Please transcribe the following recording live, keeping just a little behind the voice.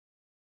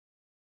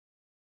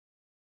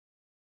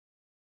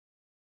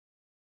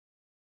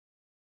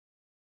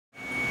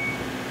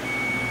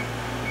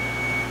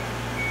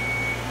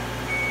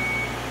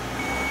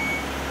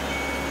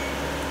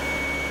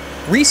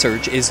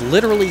Research is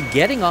literally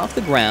getting off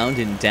the ground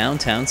in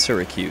downtown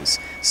Syracuse.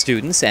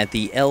 Students at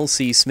the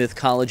L.C. Smith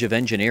College of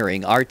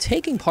Engineering are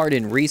taking part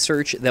in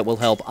research that will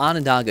help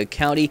Onondaga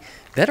County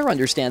better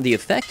understand the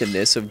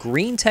effectiveness of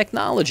green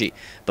technology.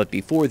 But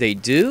before they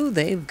do,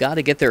 they've got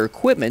to get their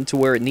equipment to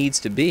where it needs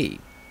to be.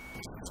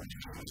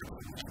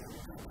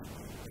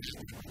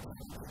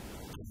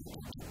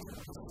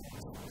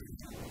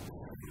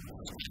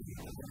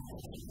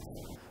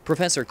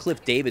 Professor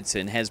Cliff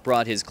Davidson has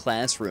brought his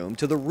classroom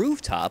to the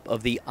rooftop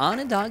of the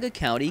Onondaga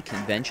County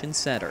Convention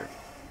Center.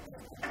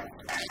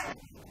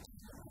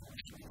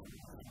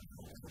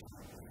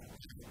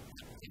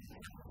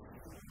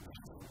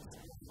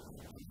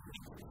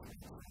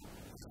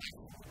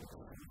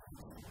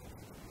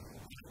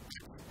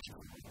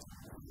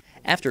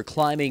 After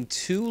climbing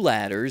 2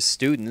 ladders,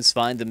 students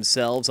find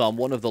themselves on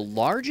one of the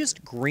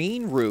largest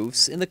green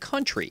roofs in the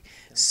country,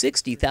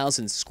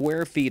 60,000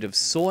 square feet of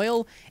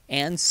soil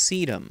and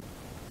sedum.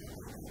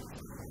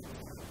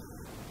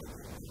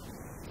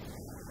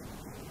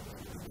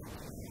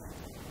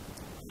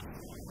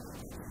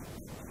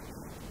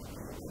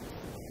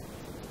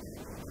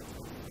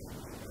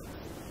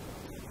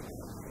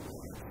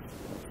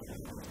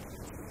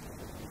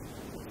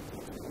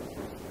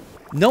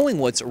 Knowing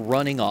what's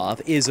running off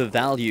is of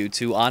value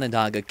to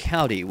Onondaga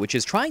County, which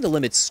is trying to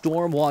limit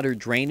stormwater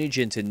drainage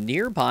into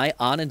nearby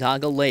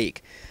Onondaga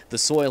Lake. The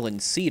soil and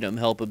sedum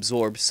help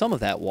absorb some of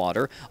that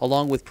water,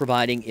 along with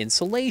providing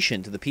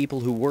insulation to the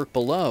people who work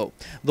below.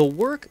 The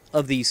work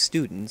of these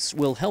students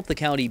will help the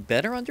county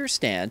better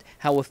understand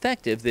how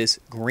effective this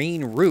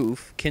green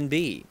roof can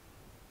be.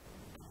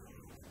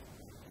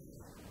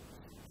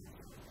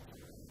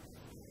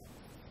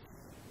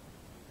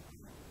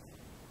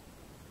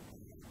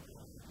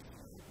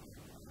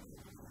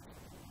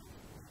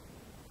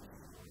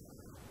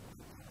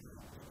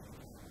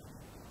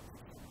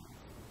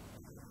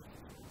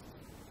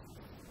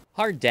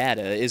 Hard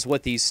data is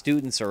what these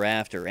students are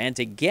after, and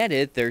to get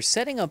it, they're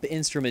setting up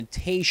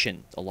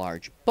instrumentation, a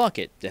large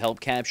bucket, to help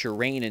capture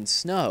rain and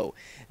snow.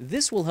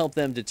 This will help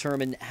them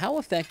determine how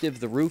effective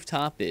the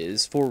rooftop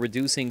is for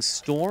reducing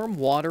storm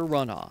water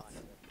runoff.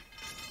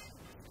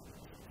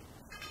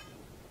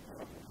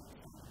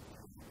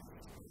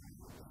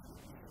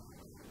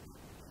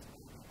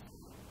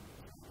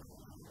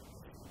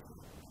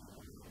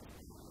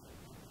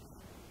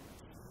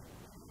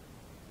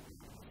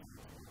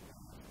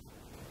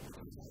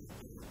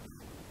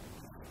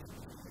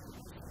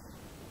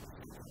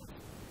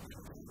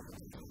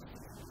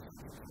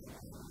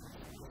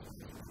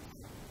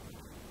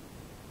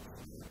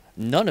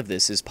 None of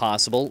this is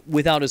possible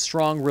without a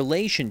strong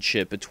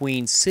relationship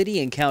between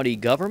city and county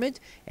government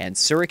and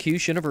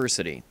Syracuse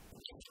University.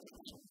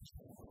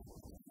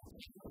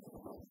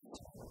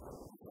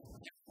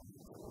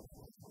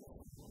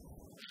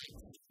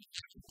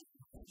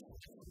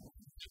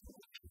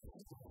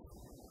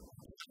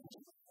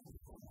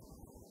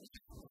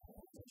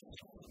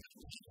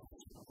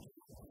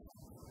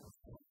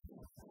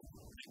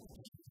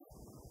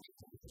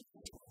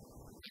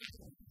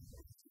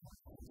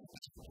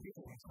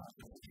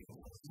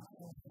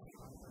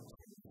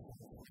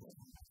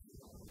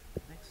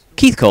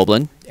 Keith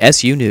Coblin,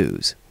 SU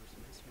News.